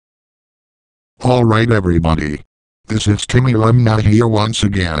Alright everybody. This is Timmy Lemna here once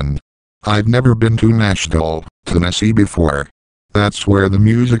again. I've never been to Nashville, Tennessee before. That's where the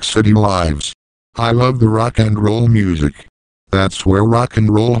Music City lives. I love the rock and roll music. That's where Rock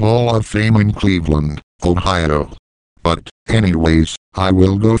and Roll Hall of Fame in Cleveland, Ohio. But, anyways, I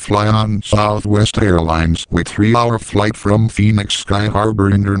will go fly on Southwest Airlines with 3-hour flight from Phoenix Sky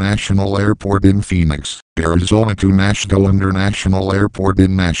Harbor International Airport in Phoenix, Arizona to Nashville International Airport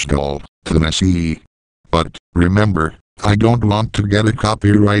in Nashville, Tennessee. But, remember, I don't want to get a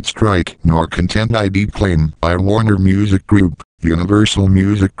copyright strike nor content ID claim by Warner Music Group, Universal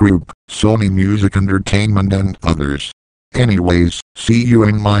Music Group, Sony Music Entertainment and others. Anyways, see you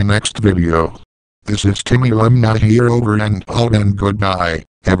in my next video. This is Timmy Lemna here over and out and goodbye,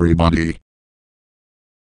 everybody.